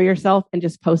getting over yourself and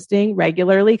just posting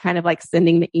regularly, kind of like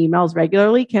sending the emails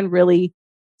regularly, can really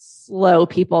slow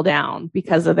people down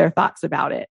because of their thoughts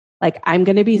about it. Like, I'm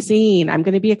going to be seen. I'm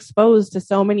going to be exposed to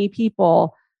so many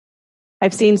people.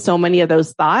 I've seen so many of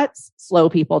those thoughts slow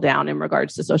people down in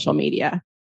regards to social media.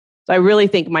 So I really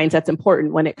think mindset's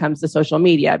important when it comes to social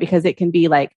media, because it can be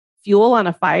like fuel on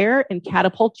a fire and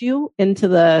catapult you into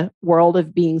the world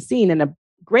of being seen in a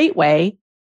great way.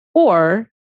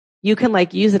 Or you can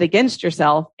like use it against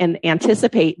yourself and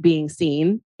anticipate being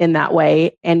seen in that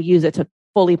way and use it to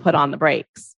fully put on the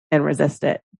brakes and resist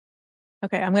it.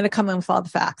 Okay, I'm going to come in with all the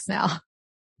facts now.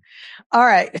 All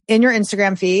right. In your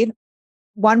Instagram feed,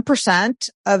 1%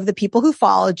 of the people who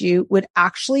followed you would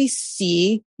actually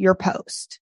see your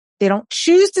post. They don't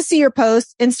choose to see your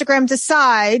post. Instagram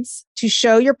decides to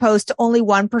show your post to only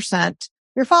 1% of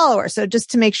your followers. So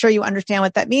just to make sure you understand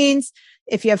what that means,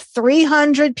 if you have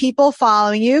 300 people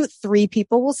following you, 3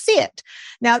 people will see it.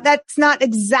 Now, that's not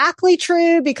exactly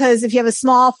true because if you have a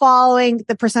small following,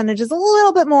 the percentage is a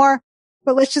little bit more,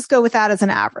 but let's just go with that as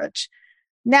an average.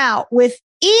 Now, with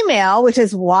email, which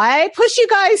is why I push you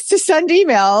guys to send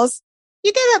emails,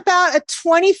 you get about a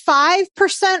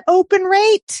 25% open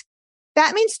rate.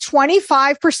 That means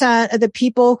 25% of the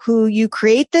people who you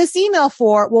create this email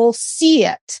for will see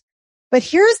it. But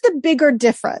here's the bigger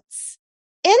difference.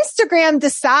 Instagram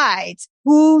decides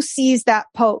who sees that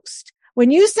post.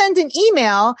 When you send an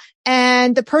email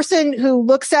and the person who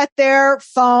looks at their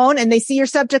phone and they see your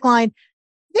subject line,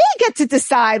 they get to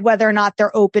decide whether or not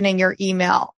they're opening your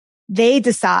email. They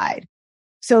decide.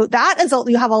 So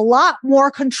you have a lot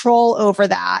more control over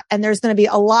that. And there's going to be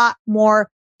a lot more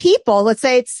people. Let's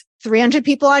say it's 300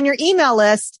 people on your email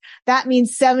list. That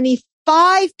means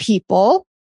 75 people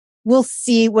will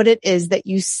see what it is that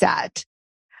you said.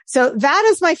 So that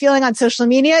is my feeling on social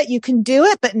media. You can do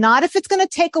it, but not if it's going to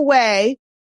take away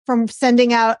from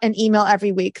sending out an email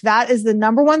every week. That is the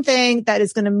number one thing that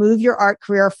is going to move your art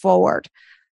career forward.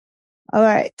 All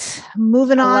right.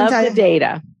 Moving on to the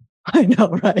data. I know,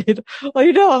 right?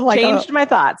 Well, I'm like, changed my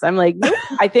thoughts. I'm like, nope.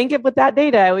 I think with that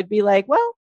data, I would be like,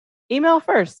 well, email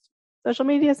first, social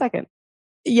media second.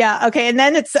 Yeah. Okay. And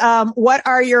then it's, what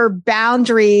are your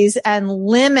boundaries and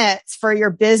limits for your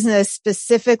business,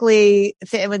 specifically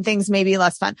when things may be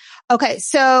less fun? Okay.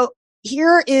 So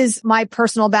here is my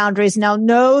personal boundaries. Now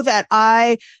know that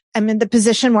I am in the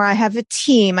position where I have a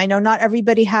team. I know not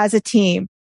everybody has a team.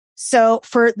 So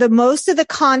for the most of the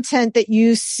content that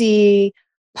you see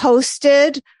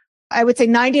posted, I would say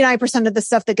 99% of the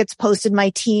stuff that gets posted, my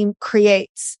team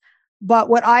creates. But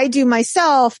what I do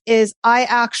myself is I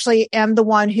actually am the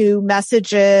one who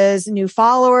messages new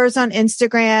followers on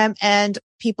Instagram and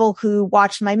people who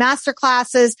watch my master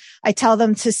classes. I tell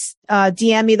them to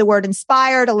DM me the word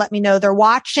inspire to let me know they're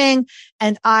watching.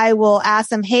 And I will ask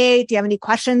them, hey, do you have any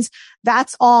questions?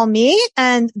 That's all me.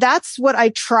 And that's what I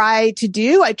try to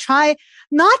do. I try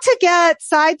not to get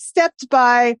sidestepped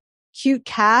by cute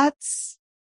cats.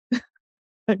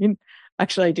 I mean,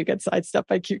 actually, I do get sidestepped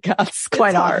by cute cats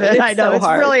quite often. I know it's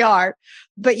really hard.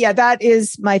 But yeah, that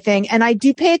is my thing. And I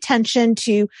do pay attention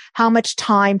to how much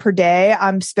time per day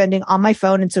I'm spending on my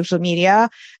phone and social media.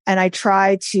 And I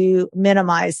try to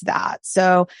minimize that.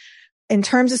 So in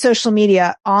terms of social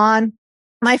media on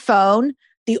my phone,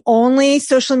 the only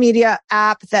social media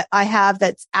app that I have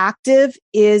that's active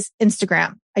is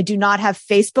Instagram. I do not have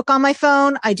Facebook on my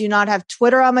phone. I do not have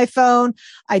Twitter on my phone.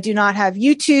 I do not have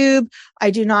YouTube. I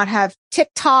do not have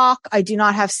TikTok. I do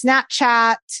not have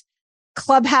Snapchat,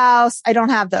 Clubhouse. I don't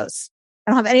have those.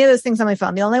 I don't have any of those things on my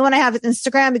phone. The only one I have is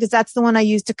Instagram because that's the one I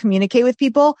use to communicate with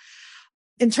people.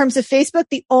 In terms of Facebook,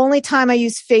 the only time I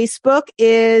use Facebook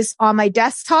is on my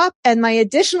desktop. And my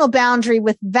additional boundary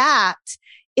with that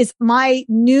is my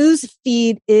news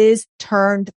feed is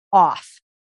turned off.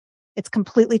 It's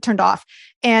completely turned off.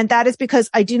 And that is because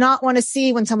I do not want to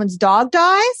see when someone's dog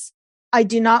dies. I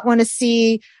do not want to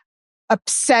see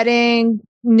upsetting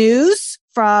news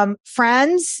from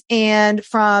friends and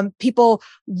from people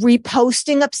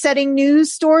reposting upsetting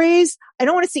news stories. I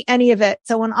don't want to see any of it.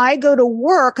 So when I go to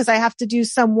work, because I have to do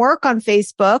some work on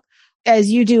Facebook,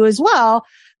 as you do as well,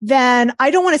 then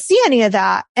I don't want to see any of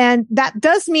that. And that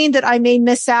does mean that I may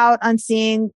miss out on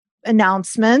seeing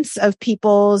announcements of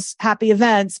people's happy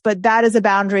events, but that is a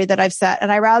boundary that I've set.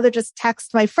 And I rather just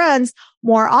text my friends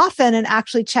more often and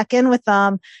actually check in with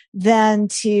them than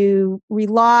to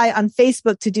rely on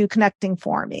Facebook to do connecting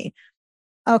for me.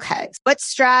 Okay. What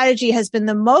strategy has been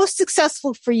the most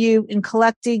successful for you in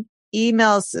collecting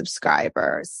email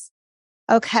subscribers?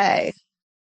 Okay.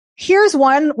 Here's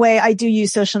one way I do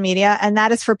use social media, and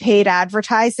that is for paid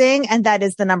advertising. And that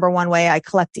is the number one way I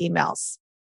collect emails.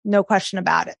 No question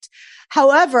about it.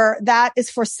 However, that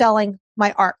is for selling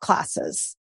my art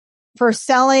classes. For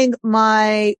selling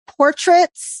my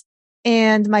portraits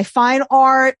and my fine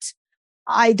art,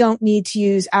 I don't need to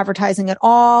use advertising at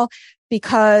all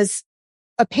because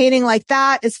a painting like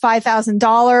that is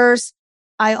 $5,000.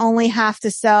 I only have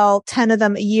to sell 10 of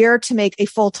them a year to make a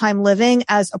full-time living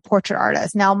as a portrait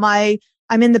artist. Now,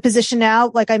 I'm in the position now,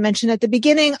 like I mentioned at the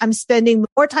beginning, I'm spending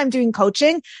more time doing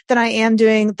coaching than I am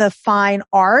doing the fine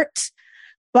art.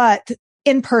 But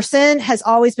in person has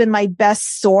always been my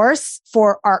best source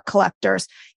for art collectors.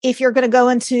 If you're going to go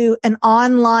into an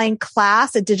online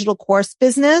class, a digital course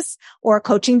business or a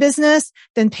coaching business,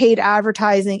 then paid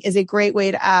advertising is a great way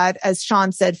to add, as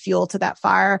Shaun said, fuel to that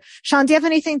fire. Shaun, do you have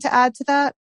anything to add to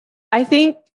that? I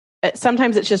think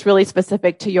sometimes it's just really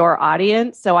specific to your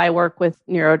audience. So I work with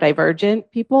neurodivergent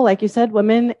people, like you said,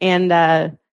 women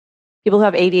and people who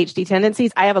have ADHD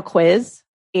tendencies. I have a quiz,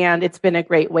 and it's been a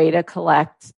great way to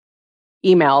collect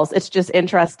emails. It's just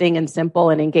interesting and simple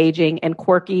and engaging and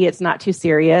quirky. It's not too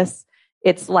serious.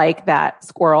 It's like that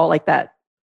squirrel, like that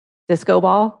disco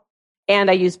ball.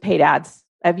 And I use paid ads.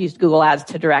 I've used Google ads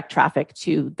to direct traffic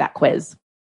to that quiz.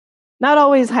 Not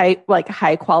always high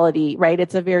quality, right?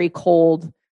 It's a very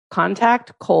cold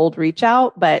contact, cold reach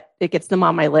out, but it gets them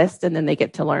on my list, and then they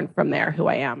get to learn from there who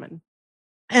I am.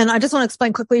 And I just want to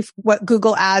explain quickly what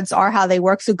Google ads are, how they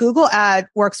work. So Google ad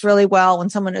works really well when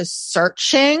someone is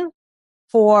searching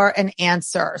for an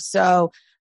answer. So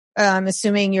I'm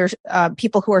assuming you're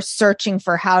people who are searching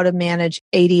for how to manage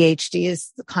ADHD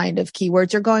is the kind of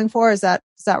keywords you're going for. Is that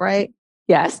right?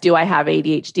 Yes. Do I have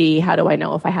ADHD? How do I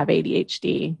know if I have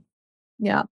ADHD?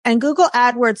 Yeah. And Google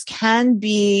AdWords can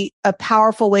be a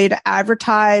powerful way to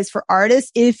advertise for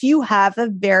artists if you have a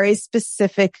very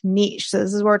specific niche. So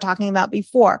this is what we were talking about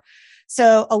before.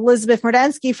 So Elizabeth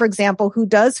Mordensky, for example, who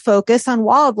does focus on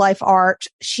wildlife art,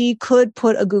 she could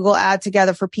put a Google ad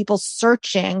together for people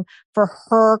searching for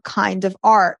her kind of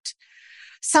art.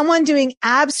 Someone doing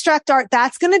abstract art,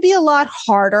 that's going to be a lot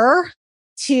harder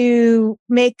to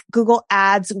make Google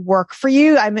ads work for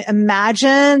you. I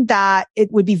imagine that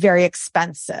it would be very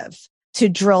expensive to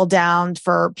drill down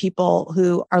for people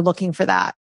who are looking for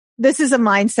that. This is a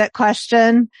mindset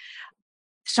question,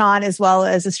 Shaun, as well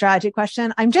as a strategy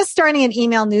question. I'm just starting an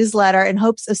email newsletter in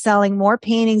hopes of selling more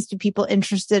paintings to people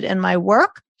interested in my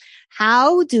work.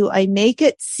 How do I make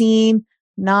it seem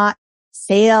not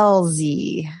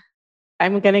salesy?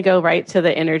 I'm going to go right to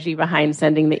the energy behind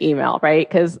sending the email, right?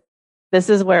 Because this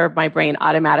is where my brain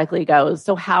automatically goes.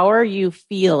 So how are you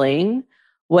feeling?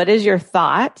 What is your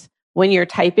thought when you're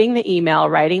typing the email,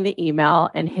 writing the email,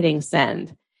 and hitting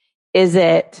send? Is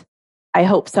it, I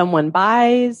hope someone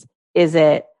buys? Is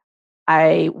it,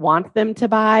 I want them to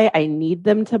buy? I need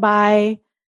them to buy?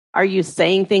 Are you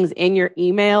saying things in your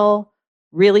email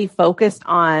really focused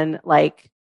on like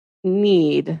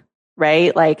need,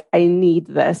 right? Like, I need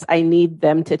this. I need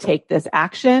them to take this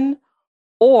action.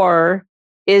 Or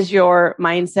is your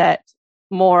mindset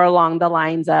more along the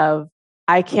lines of,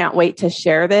 I can't wait to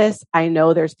share this. I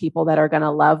know there's people that are going to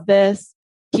love this.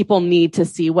 People need to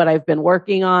see what I've been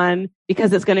working on,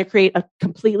 because it's going to create a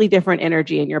completely different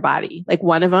energy in your body. Like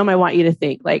one of them, I want you to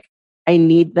think like, I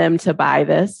need them to buy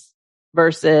this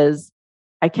versus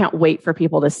I can't wait for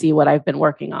people to see what I've been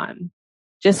working on.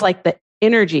 Just like the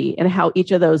energy and how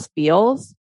each of those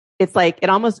feels. It's like, it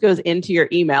almost goes into your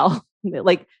email.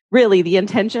 Like really the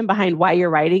intention behind why you're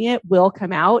writing it will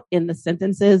come out in the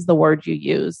sentences, the words you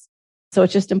use. So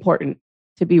it's just important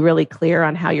to be really clear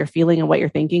on how you're feeling and what you're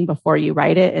thinking before you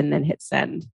write it and then hit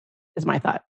send, is my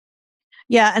thought.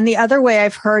 Yeah. And the other way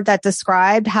I've heard that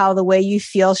described, how the way you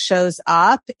feel shows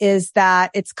up, is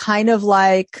that it's kind of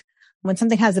like when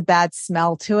something has a bad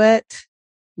smell to it.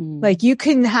 Like you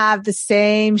can have the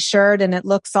same shirt and it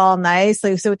looks all nice.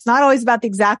 Like, so it's not always about the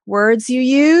exact words you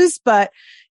use, but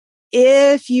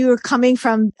if you're coming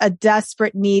from a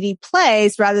desperate, needy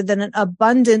place rather than an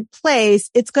abundant place,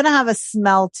 it's going to have a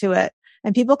smell to it,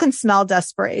 and people can smell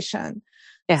desperation.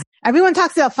 Yeah. Everyone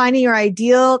talks about finding your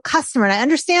ideal customer. And I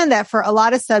understand that for a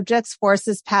lot of subjects,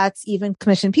 horses, pets, even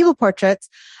commission people portraits.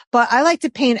 But I like to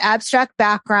paint abstract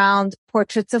background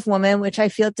portraits of women, which I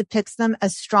feel depicts them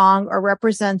as strong or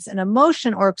represents an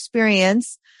emotion or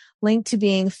experience linked to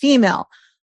being female.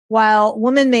 While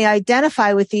women may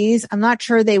identify with these, I'm not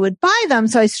sure they would buy them.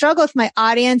 So I struggle with my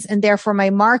audience and therefore my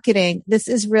marketing. This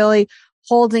is really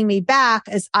holding me back,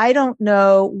 as I don't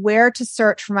know where to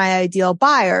search for my ideal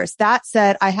buyers. That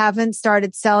said, I haven't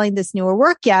started selling this newer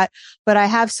work yet, but I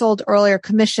have sold earlier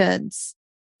commissions.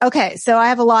 Okay. So I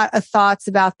have a lot of thoughts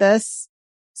about this.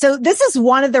 So this is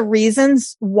one of the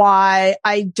reasons why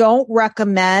I don't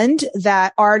recommend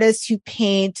that artists who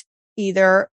paint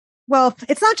either, well,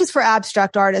 it's not just for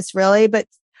abstract artists really, but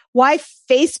why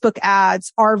Facebook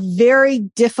ads are very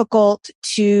difficult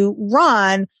to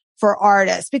run for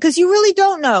artists, because you really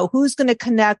don't know who's going to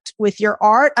connect with your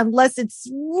art unless it's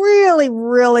really,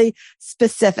 really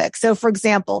specific. So for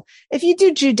example, if you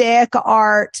do Judaica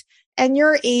art and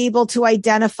you're able to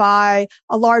identify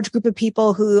a large group of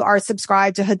people who are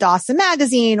subscribed to Hadassah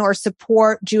magazine or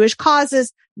support Jewish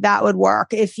causes, that would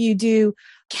work. If you do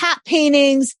cat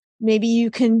paintings, maybe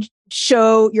you can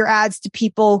show your ads to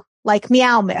people like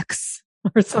Meow Mix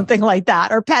or something like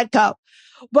that, or Petco.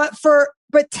 But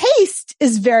taste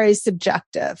is very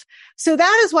subjective. So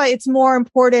that is why it's more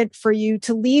important for you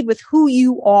to lead with who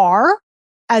you are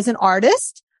as an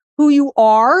artist, who you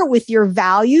are with your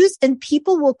values, and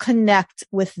people will connect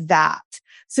with that.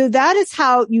 So that is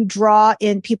how you draw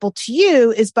in people to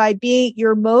you, is by being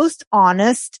your most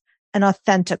honest and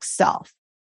authentic self.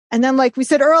 And then, like we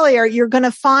said earlier, you're going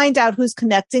to find out who's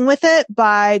connecting with it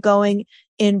by going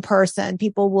in person.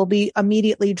 People will be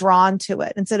immediately drawn to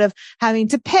it instead of having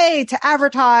to pay to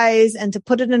advertise and to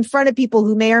put it in front of people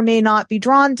who may or may not be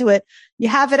drawn to it. You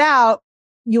have it out,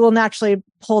 you will naturally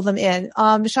pull them in.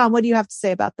 Shaun, what do you have to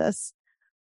say about this?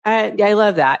 I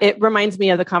love that. It reminds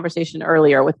me of the conversation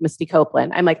earlier with Misty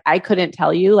Copeland. I'm like, I couldn't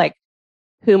tell you like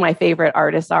who my favorite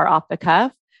artists are off the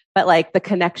cuff, but like the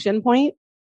connection point,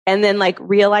 and then like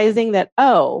realizing that,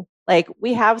 oh, like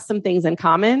we have some things in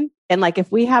common. And like,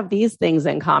 if we have these things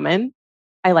in common,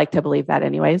 I like to believe that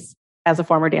anyways, as a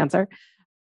former dancer,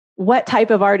 what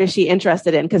type of art is she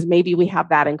interested in? Because maybe we have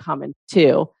that in common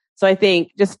too. So I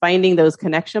think just finding those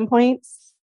connection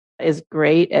points is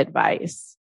great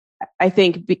advice. I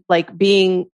think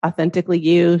being authentically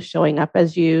you, showing up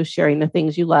as you, sharing the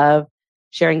things you love,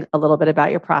 sharing a little bit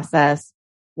about your process,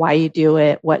 why you do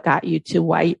it, what got you to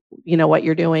why, what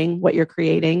you're doing, what you're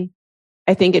creating.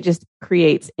 I think it just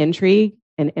creates intrigue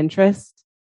and interest.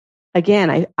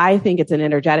 Again, I think it's an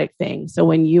energetic thing. So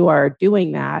when you are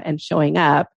doing that and showing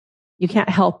up, you can't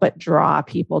help but draw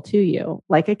people to you,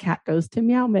 like a cat goes to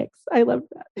Meow Mix. I love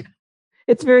that.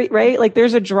 It's very, right? Like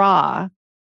there's a draw.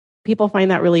 People find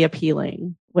that really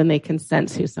appealing when they can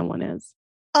sense who someone is.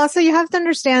 Also, you have to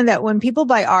understand that when people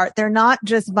buy art, they're not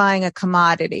just buying a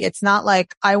commodity. It's not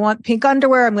like, I want pink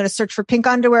underwear. I'm going to search for pink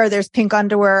underwear. There's pink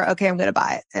underwear. Okay, I'm going to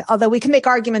buy it. Although we can make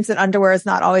arguments that underwear is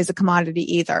not always a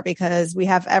commodity either, because we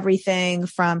have everything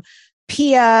from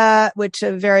Pia, which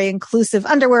are very inclusive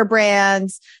underwear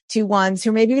brands, to ones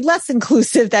who may be less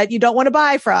inclusive that you don't want to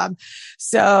buy from.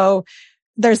 So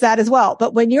there's that as well.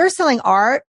 But when you're selling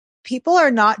art, people are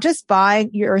not just buying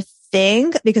your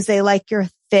thing because they like your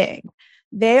thing.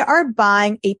 They are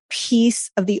buying a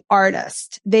piece of the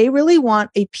artist. They really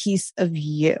want a piece of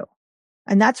you.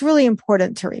 And that's really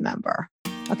important to remember.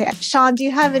 Okay, Shaun, do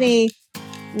you have any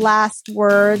last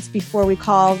words before we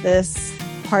call this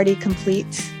party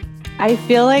complete? I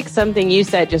feel like something you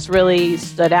said just really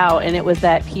stood out. And it was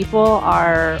that people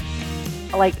are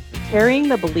like carrying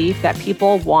the belief that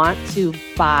people want to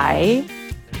buy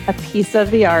a piece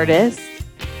of the artist,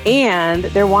 and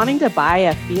they're wanting to buy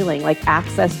a feeling, like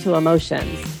access to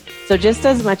emotions. So just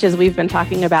as much as we've been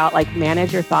talking about like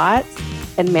manage your thoughts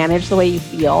and manage the way you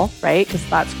feel, right? Because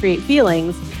thoughts create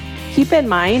feelings. Keep in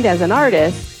mind as an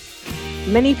artist,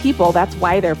 many people, that's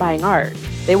why they're buying art.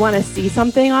 They want to see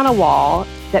something on a wall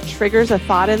that triggers a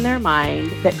thought in their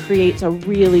mind that creates a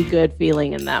really good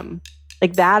feeling in them.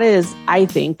 Like that is, I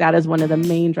think that is one of the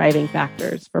main driving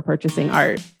factors for purchasing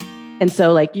art. And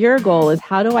so like your goal is,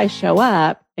 how do I show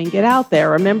up and get out there,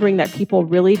 remembering that people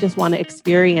really just want to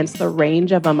experience the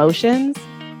range of emotions,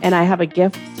 and I have a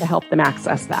gift to help them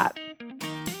access that.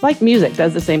 Like music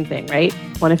does the same thing, right?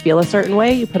 Want to feel a certain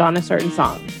way, you put on a certain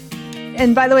song.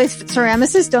 And by the way,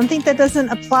 ceramicists, don't think that doesn't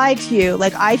apply to you.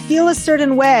 Like I feel a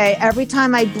certain way every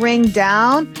time I bring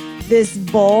down this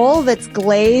bowl that's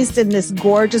glazed in this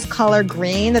gorgeous color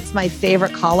green. That's my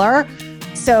favorite color.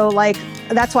 So like,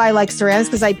 that's why I like ceramics,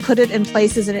 because I put it in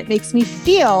places and it makes me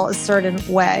feel a certain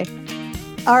way.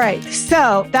 All right.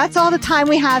 So that's all the time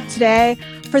we have today.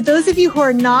 For those of you who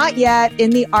are not yet in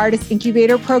the Artist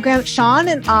Incubator program, Shaun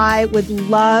and I would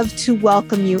love to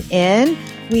welcome you in.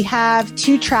 We have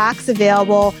 2 tracks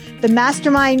available. The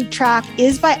mastermind track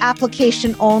is by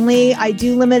application only. I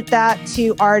do limit that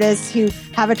to artists who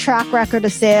have a track record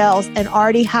of sales and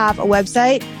already have a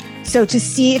website. So to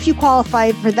see if you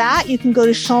qualify for that, you can go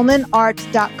to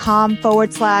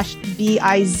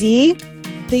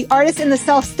schulmanart.com/BIZ. The artists in the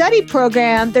self-study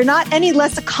program, they're not any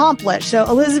less accomplished. So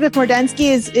Elizabeth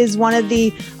Mordensky is one of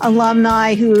the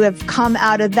alumni who have come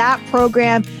out of that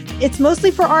program. It's mostly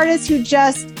for artists who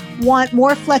just want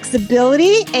more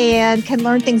flexibility and can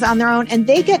learn things on their own. And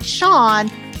they get Shaun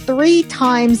 3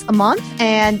 times a month,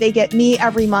 and they get me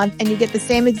every month, and you get the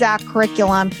same exact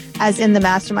curriculum as in the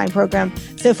mastermind program.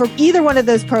 So for either one of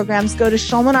those programs, go to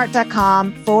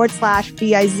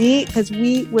schulmanart.com/BIZ, because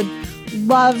we would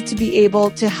love to be able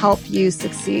to help you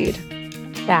succeed.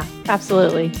 Yeah,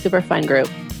 absolutely. Super fun group.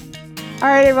 All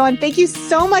right, everyone. Thank you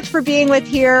so much for being with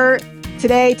here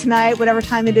today, tonight, whatever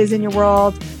time it is in your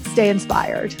world. Stay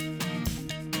inspired.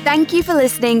 Thank you for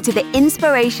listening to the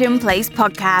Inspiration Place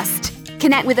podcast.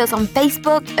 Connect with us on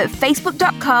Facebook at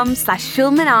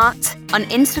facebook.com/SchulmanArt, on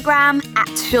Instagram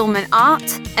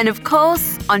 @SchulmanArt, and of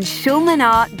course on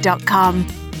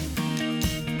schulmanart.com.